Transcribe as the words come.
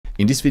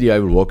In this video I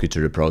will walk you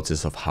through the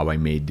process of how I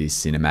made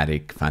this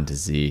cinematic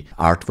fantasy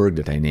artwork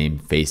that I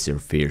named Face Your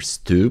Fears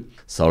 2.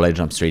 So let's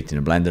jump straight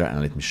in the Blender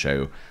and let me show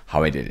you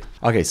how I did it.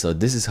 Okay, so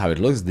this is how it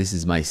looks. This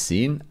is my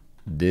scene.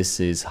 This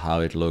is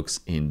how it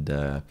looks in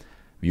the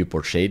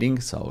viewport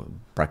shading, so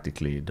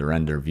practically the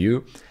render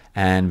view.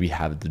 And we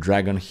have the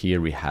dragon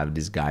here. We have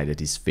this guy that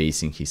is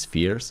facing his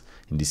fears.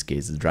 In this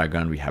case, the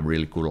dragon. We have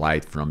really cool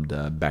light from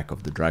the back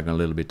of the dragon, a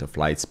little bit of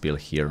light spill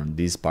here on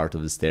this part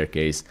of the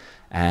staircase,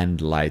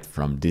 and light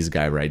from this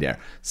guy right there.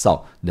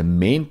 So the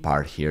main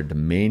part here, the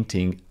main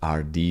thing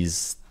are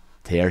these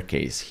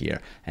staircase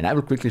here. And I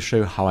will quickly show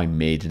you how I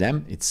made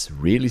them. It's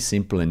really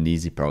simple and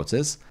easy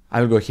process. I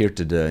will go here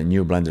to the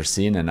new Blender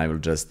scene and I will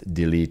just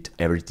delete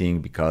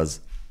everything because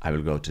I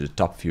will go to the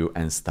top view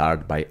and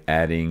start by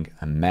adding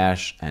a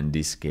mesh, and in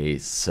this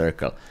case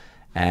circle.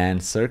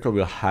 And circle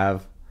will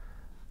have,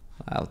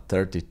 well,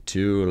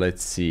 32.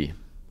 Let's see.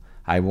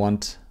 I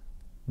want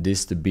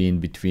this to be in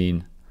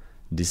between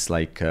this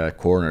like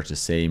corner to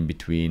say in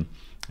between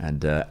and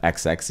the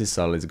x-axis.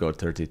 So let's go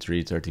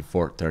 33,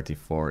 34.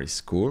 34 is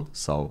cool.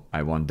 So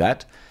I want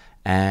that.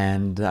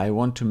 And I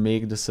want to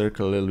make the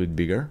circle a little bit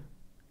bigger.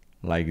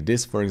 Like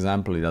this, for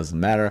example, it doesn't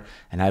matter.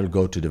 And I will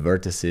go to the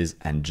vertices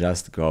and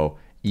just go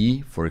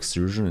E for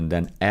extrusion and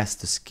then S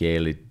to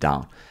scale it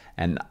down.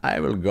 And I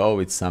will go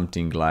with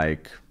something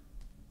like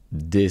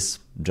this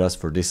just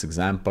for this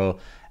example,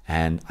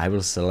 and I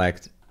will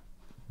select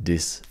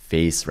this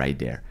face right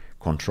there.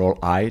 Control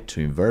I to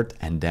invert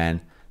and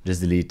then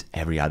just delete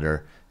every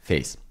other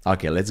face.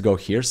 Okay, let's go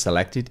here,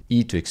 select it,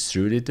 E to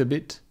extrude it a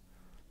bit.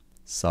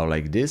 So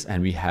like this,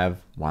 and we have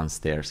one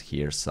stairs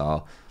here,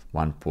 so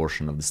one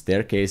portion of the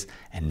staircase.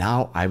 And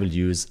now I will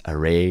use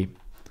array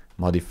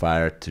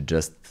modifier to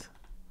just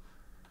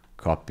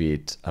copy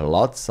it a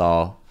lot,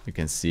 so you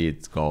can see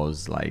it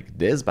goes like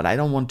this, but I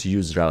don't want to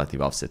use relative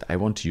offset. I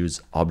want to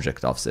use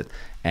object offset,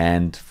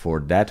 and for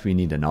that we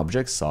need an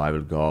object, so I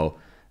will go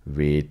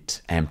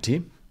with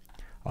empty.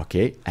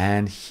 Okay,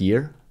 and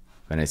here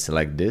when I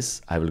select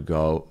this, I will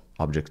go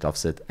object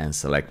offset and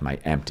select my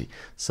empty.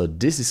 So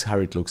this is how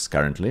it looks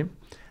currently.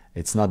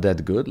 It's not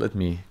that good. Let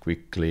me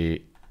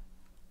quickly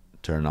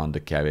turn on the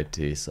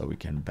cavity so we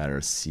can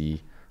better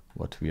see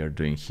what we are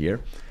doing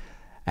here.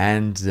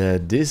 And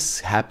this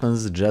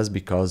happens just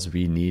because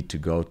we need to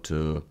go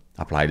to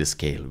apply the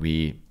scale.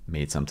 We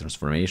made some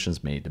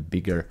transformations, made a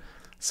bigger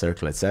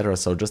circle, etc.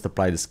 So just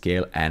apply the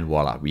scale and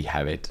voila, we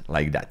have it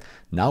like that.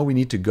 Now we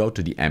need to go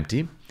to the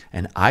empty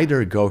and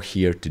either go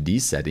here to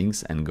these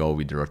settings and go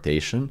with the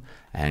rotation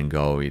and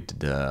go with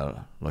the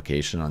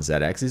location on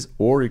Z-axis,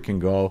 or you can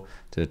go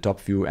to the top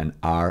view and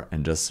R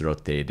and just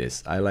rotate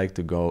this. I like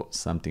to go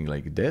something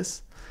like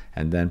this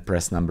and then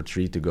press number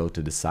 3 to go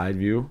to the side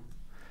view,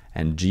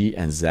 and G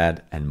and Z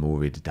and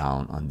move it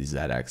down on the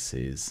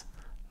Z-axis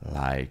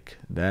like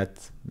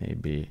that.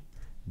 Maybe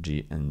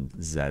G and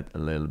Z a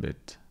little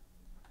bit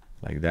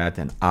like that,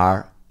 and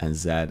R and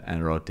Z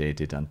and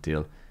rotate it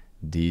until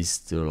these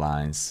two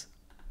lines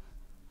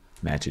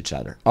match each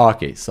other.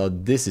 Okay, so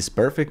this is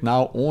perfect.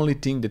 Now only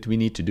thing that we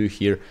need to do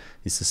here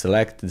is to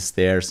select the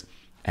stairs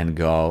and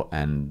go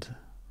and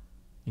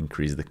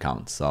increase the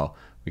count. So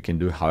we can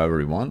do however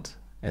we want,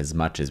 as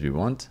much as we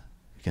want.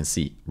 You can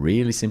see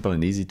really simple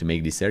and easy to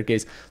make this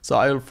staircase. So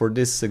I will, for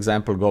this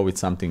example, go with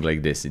something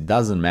like this. It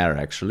doesn't matter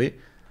actually.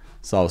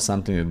 So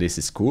something like this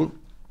is cool.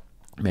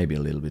 Maybe a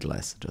little bit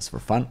less just for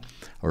fun.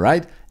 All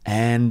right.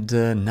 And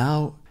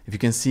now if you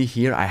can see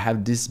here, I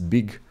have this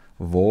big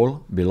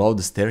wall below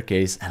the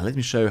staircase, and let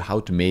me show you how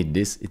to make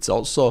this. It's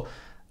also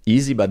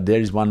easy, but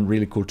there is one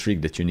really cool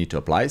trick that you need to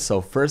apply.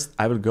 So first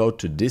I will go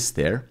to this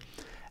stair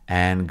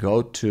and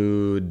go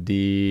to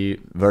the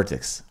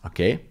vertex.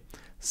 Okay.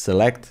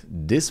 Select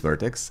this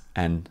vertex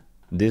and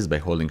this by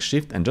holding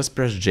shift and just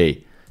press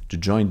J to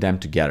join them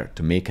together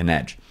to make an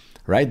edge.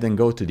 Right, then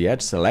go to the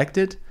edge, select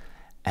it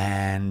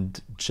and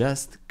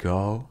just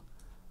go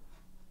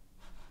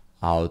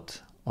out,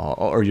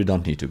 or you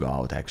don't need to go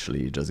out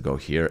actually, you just go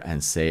here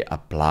and say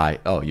apply.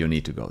 Oh, you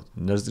need to go,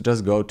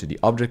 just go to the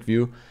object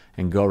view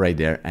and go right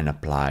there and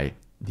apply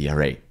the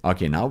array.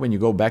 Okay, now when you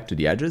go back to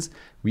the edges,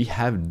 we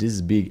have this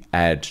big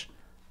edge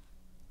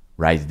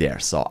right there.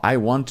 So I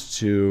want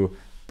to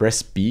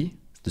press P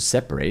to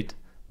separate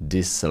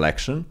this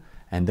selection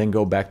and then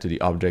go back to the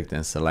object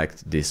and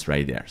select this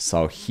right there.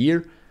 So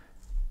here,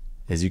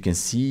 as you can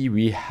see,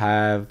 we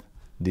have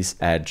this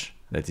edge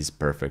that is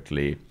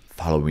perfectly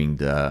following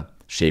the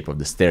shape of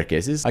the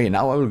staircases. Okay,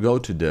 now I will go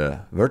to the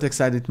vertex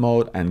edit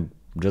mode and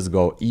just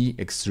go E,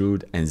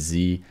 extrude and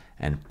Z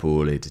and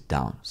pull it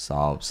down.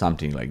 So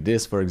something like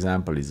this, for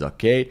example, is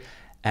okay.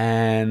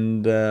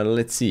 And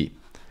let's see,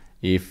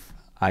 if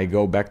I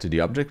go back to the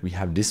object, we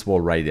have this wall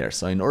right there.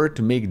 So in order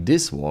to make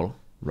this wall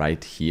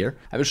right here,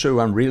 I will show you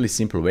one really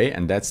simple way,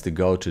 and that's to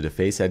go to the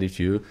face edit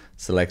view,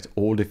 select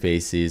all the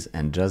faces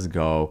and just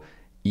go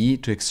E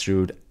to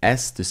extrude,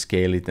 S to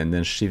scale it, and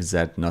then Shift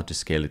Z not to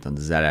scale it on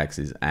the Z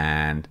axis.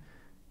 And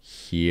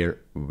here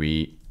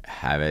we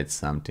have it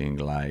something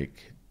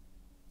like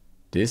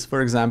this,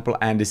 for example,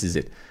 and this is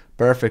it.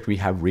 Perfect, we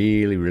have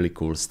really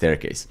cool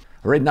staircase.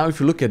 Alright, now if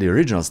you look at the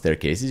original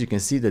staircases, you can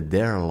see that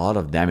there are a lot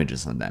of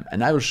damages on them,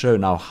 and I will show you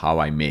now how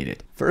I made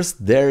it.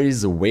 First, there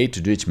is a way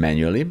to do it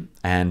manually,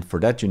 and for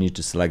that you need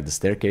to select the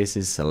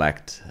staircases,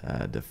 select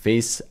the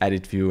face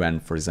edit view,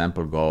 and for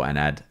example go and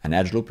add an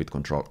edge loop with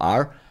Ctrl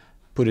R,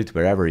 put it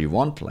wherever you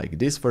want, like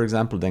this for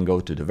example, then go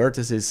to the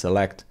vertices,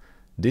 select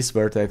this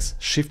vertex,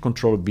 Shift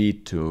Ctrl B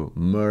to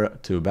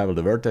bevel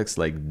the vertex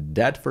like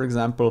that for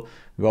example,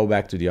 go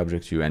back to the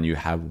object view and you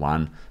have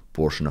one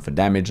portion of a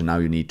damage, and now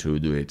you need to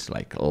do it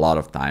like a lot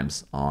of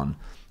times on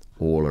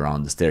all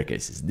around the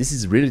staircases. This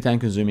is really time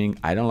consuming,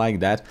 I don't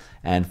like that,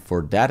 and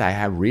for that I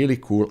have really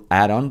cool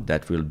add-on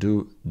that will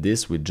do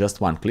this with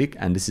just one click,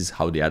 and this is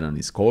how the add-on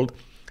is called,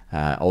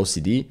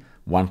 OCD,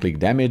 one click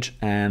damage,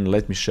 and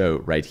let me show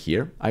right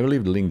here. I will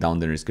leave the link down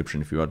there in the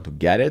description if you want to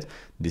get it.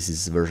 This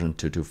is version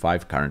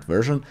 2.25, current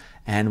version,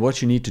 and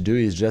what you need to do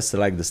is just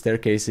select the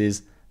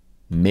staircases,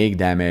 make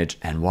damage,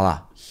 and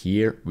voila,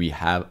 here we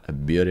have a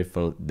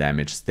beautiful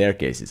damage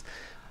staircases.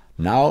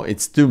 Now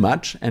it's too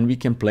much and we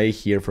can play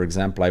here. For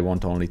example, I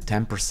want only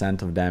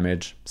 10% of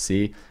damage,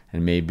 see,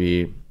 and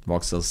maybe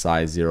voxel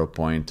size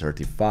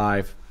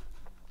 0.35,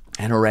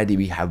 and already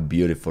we have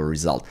beautiful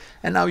result.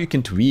 And now you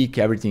can tweak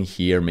everything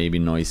here, maybe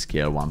noise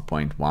scale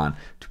 1.1,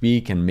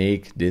 tweak and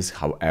make this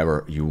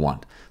however you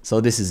want. So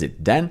this is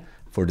it. Then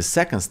for the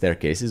second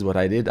staircases, what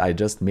I did, I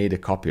just made a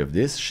copy of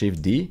this,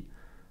 Shift D,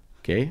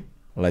 okay.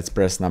 Let's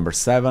press number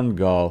 7,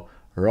 go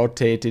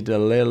rotate it a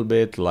little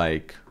bit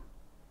like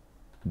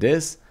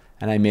this,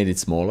 and I made it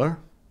smaller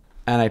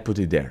and I put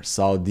it there.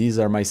 So these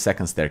are my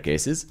second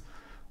staircases,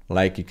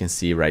 like you can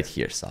see right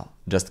here. So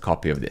just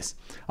copy of this.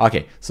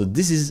 Okay, so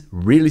this is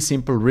really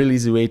simple, really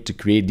easy way to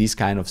create these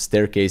kind of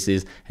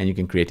staircases, and you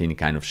can create any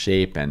kind of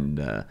shape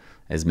and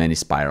as many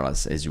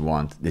spirals as you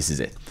want. This is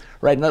it.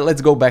 Right, now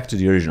let's go back to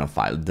the original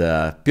file.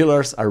 The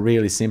pillars are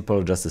really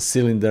simple, just a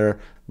cylinder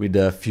with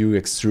a few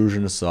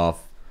extrusions of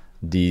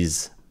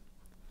these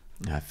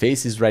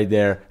faces right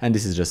there, and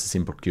this is just a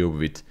simple cube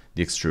with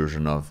the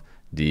extrusion of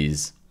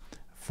these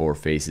 4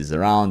 faces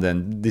around,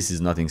 and this is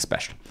nothing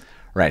special.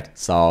 Right,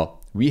 so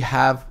we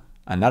have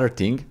another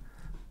thing.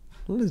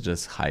 Let's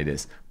just hide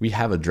this. We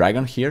have a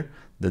dragon here.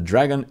 The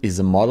dragon is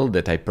a model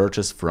that I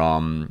purchased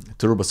from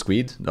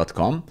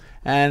turbosquid.com,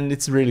 and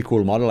it's a really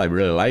cool model. I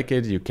really like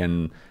it. You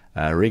can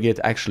rig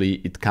it.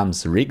 Actually, it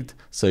comes rigged,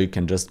 so you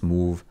can just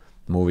move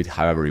it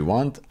however you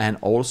want. And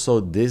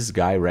also this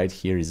guy right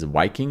here is a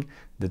Viking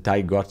that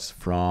I got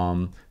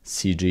from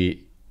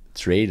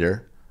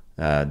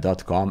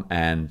cgtrader.com,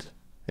 and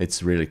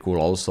it's really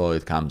cool. Also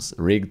it comes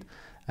rigged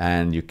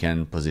and you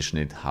can position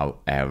it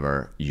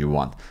however you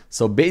want.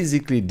 So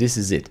basically this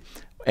is it.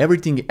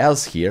 Everything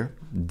else here,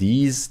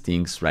 these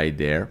things right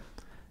there,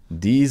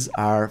 these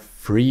are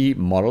free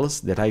models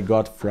that I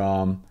got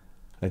from,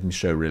 let me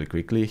show you really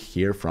quickly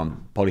here,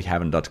 from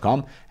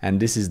polyheaven.com, and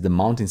this is the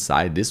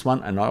mountainside, this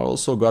one, and I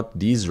also got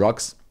these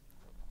rocks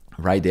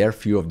right there,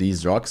 few of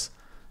these rocks,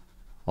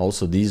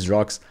 also these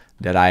rocks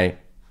that I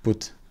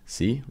put,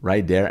 see,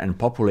 right there, and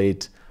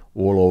populate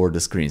all over the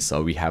screen.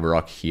 So we have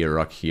rock here,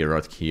 rock here,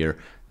 rock here,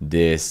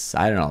 this,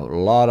 I don't know, a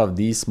lot of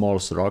these small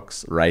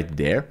rocks right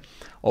there.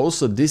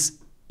 Also this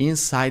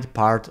inside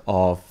part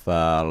of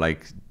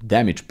like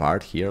damage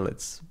part here,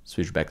 let's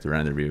switch back to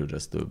render view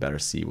just to better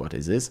see what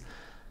is this.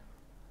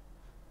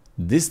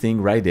 This thing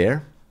right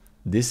there,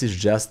 this is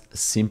just a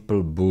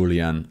simple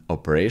Boolean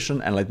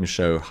operation, and let me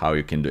show you how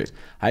you can do it.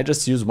 I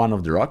just use one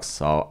of the rocks,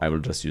 so I will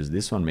just use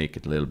this one, make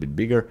it a little bit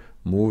bigger,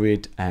 move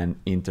it and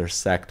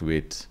intersect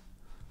with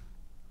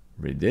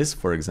this,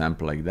 for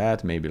example, like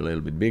that, maybe a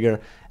little bit bigger.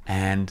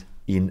 And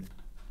in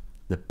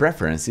the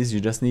preferences,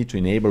 you just need to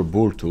enable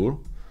Bool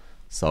tool.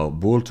 So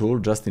Bool tool,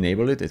 just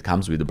enable it, it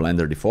comes with the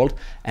Blender default,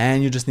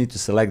 and you just need to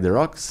select the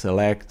rock,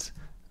 select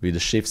with the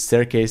Shift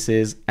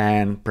staircases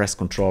and press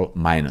Ctrl-,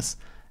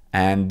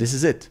 and this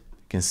is it.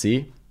 You can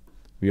see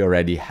we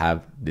already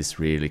have this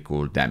really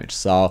cool damage.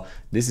 So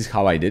this is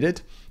how I did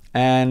it.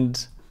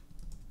 And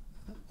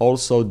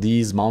also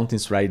these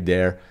mountains right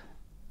there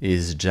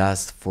is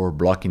just for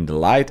blocking the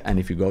light, and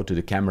if you go to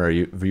the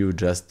camera view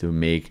just to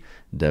make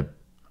the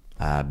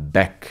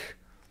back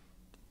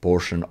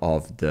portion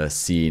of the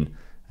scene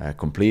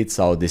complete.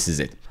 So this is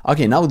it.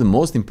 Okay, now the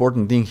most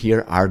important thing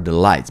here are the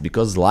lights,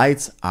 because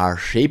lights are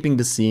shaping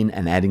the scene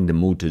and adding the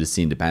mood to the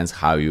scene. Depends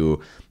how you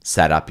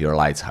set up your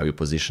lights, how you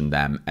position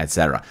them,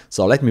 etc.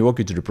 So let me walk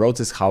you through the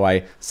process how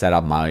I set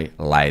up my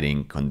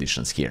lighting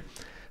conditions here.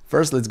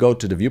 First, let's go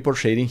to the viewport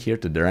shading here,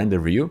 to the render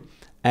view,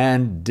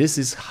 and this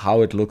is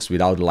how it looks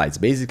without the lights.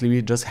 Basically,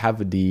 we just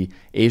have the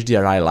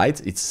HDRI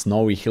lights. It's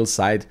snowy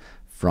hillside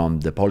from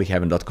the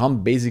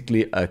polyheaven.com.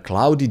 Basically a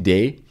cloudy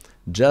day,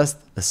 just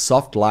a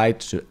soft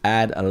light to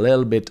add a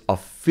little bit of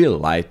fill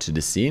light to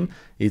the scene.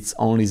 It's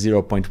only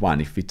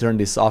 0.1. If we turn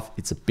this off,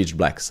 it's a pitch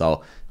black.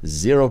 So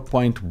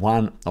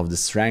 0.1 of the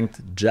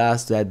strength,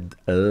 just to add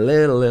a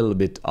little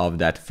bit of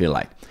that fill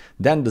light.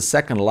 Then the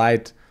second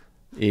light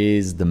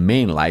is the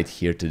main light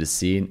here to the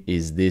scene,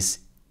 is this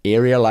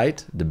area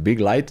light, the big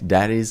light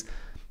that is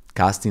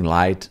casting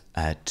light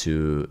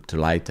to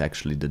light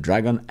actually the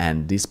dragon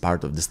and this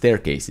part of the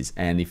staircases.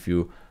 And if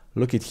you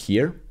look at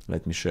here,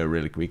 let me show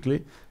really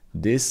quickly,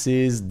 this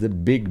is the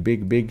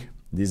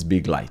this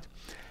big light.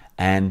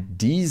 And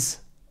these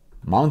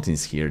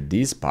mountains here,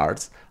 these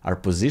parts are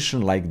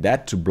positioned like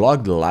that to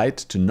block the light,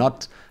 to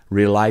not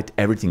relight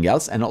everything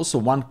else. And also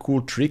one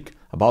cool trick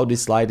about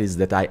this light is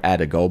that I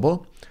add a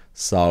gobo.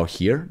 So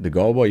here, the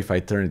gobo, if I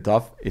turn it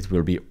off, it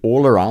will be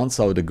all around.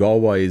 So the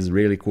gobo is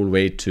really cool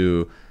way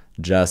to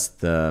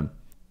just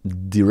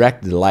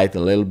direct the light a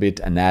little bit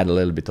and add a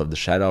little bit of the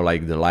shadow,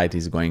 like the light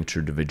is going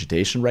through the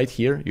vegetation right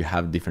here. You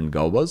have different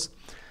gobos.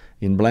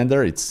 In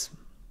Blender, it's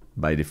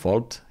by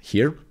default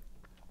here.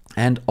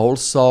 And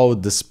also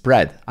the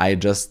spread, I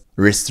just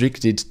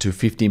restricted to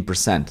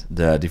 15%.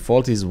 The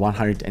default is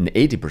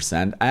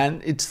 180%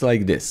 and it's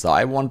like this. So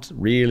I want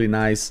really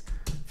nice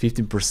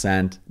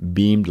 15%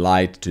 beamed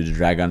light to the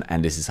dragon,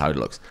 and this is how it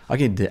looks.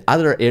 Okay, the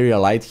other area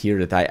light here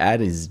that I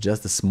add is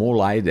just a small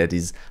light that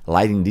is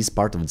lighting this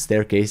part of the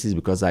staircases,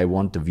 because I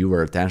want the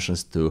viewer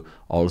attentions to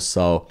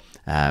also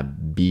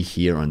be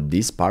here on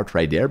this part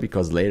right there,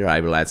 because later I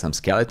will add some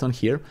skeleton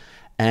here.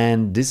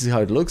 And this is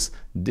how it looks.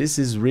 This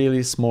is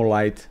really small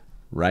light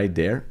right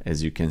there,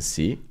 as you can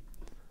see.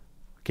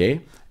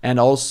 Okay, and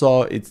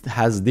also it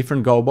has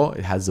different gobo.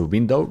 It has a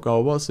window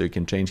gobo, so you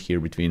can change here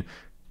between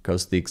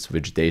acoustics,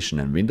 vegetation,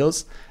 and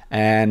windows.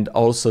 And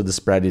also the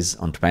spread is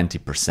on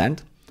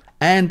 20%.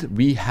 And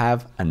we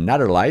have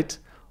another light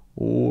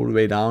all the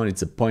way down.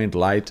 It's a point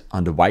light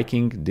on the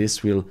Viking.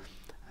 This will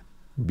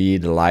be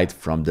the light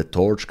from the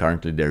torch.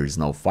 Currently there is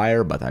no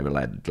fire, but I will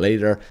add it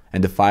later.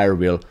 And the fire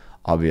will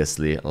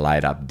obviously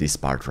light up this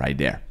part right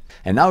there.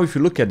 And now if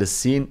you look at the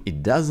scene,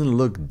 it doesn't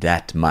look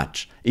that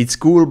much. It's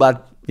cool,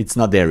 but it's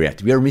not there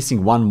yet. We are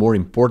missing one more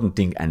important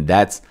thing, and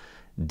that's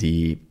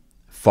the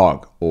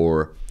fog,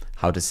 or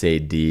how to say,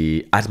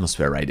 the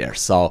atmosphere right there.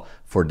 So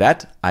for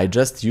that, I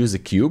just use a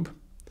cube.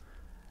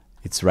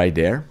 It's right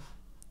there.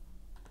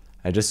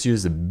 I just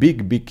use a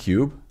big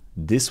cube,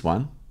 this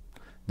one,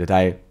 that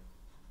I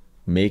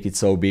make it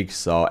so big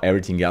so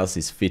everything else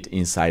is fit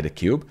inside the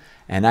cube.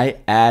 And I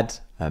add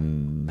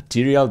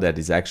material that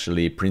is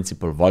actually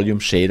principal volume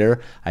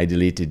shader. I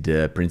deleted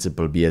the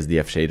principal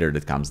BSDF shader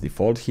that comes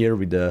default here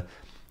with the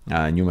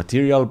new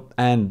material,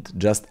 and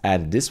just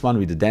add this one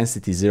with the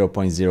density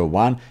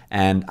 0.01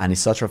 and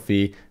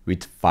anisotrophy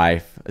with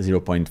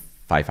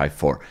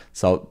 0.554.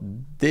 So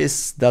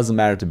this doesn't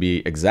matter to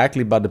be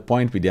exactly, but the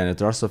point with the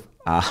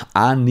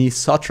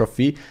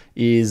anisotrophy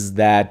is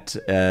that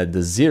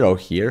the 0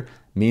 here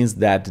means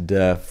that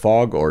the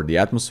fog or the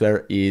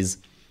atmosphere is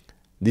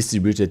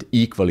distributed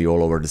equally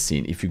all over the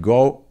scene. If you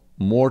go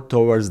more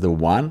towards the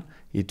 1,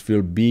 it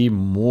will be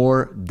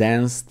more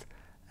dense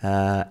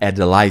at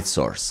the light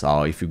source.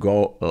 So if you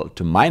go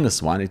to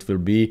 -1, it will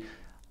be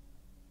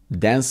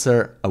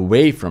denser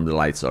away from the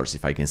light source,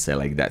 if I can say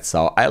like that.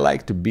 So I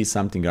like to be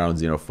something around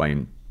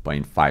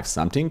 0.5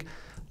 something,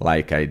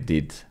 like I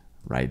did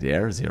right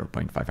there,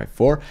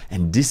 0.554.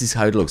 And this is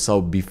how it looks. So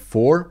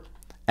before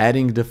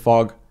adding the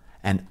fog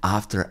and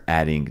after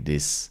adding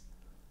this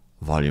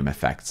volume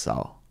effect.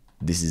 So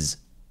this is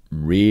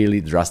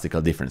really drastic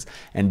difference.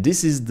 And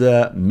this is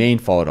the main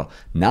photo.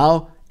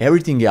 Now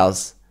everything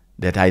else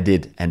that I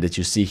did and that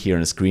you see here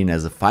on the screen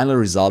as a final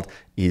result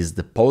is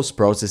the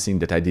post-processing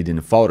that I did in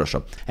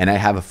Photoshop. And I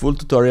have a full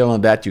tutorial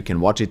on that. You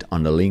can watch it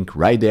on the link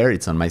right there.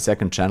 It's on my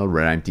second channel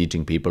where I'm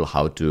teaching people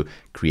how to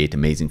create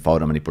amazing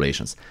photo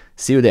manipulations.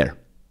 See you there.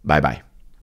 Bye bye.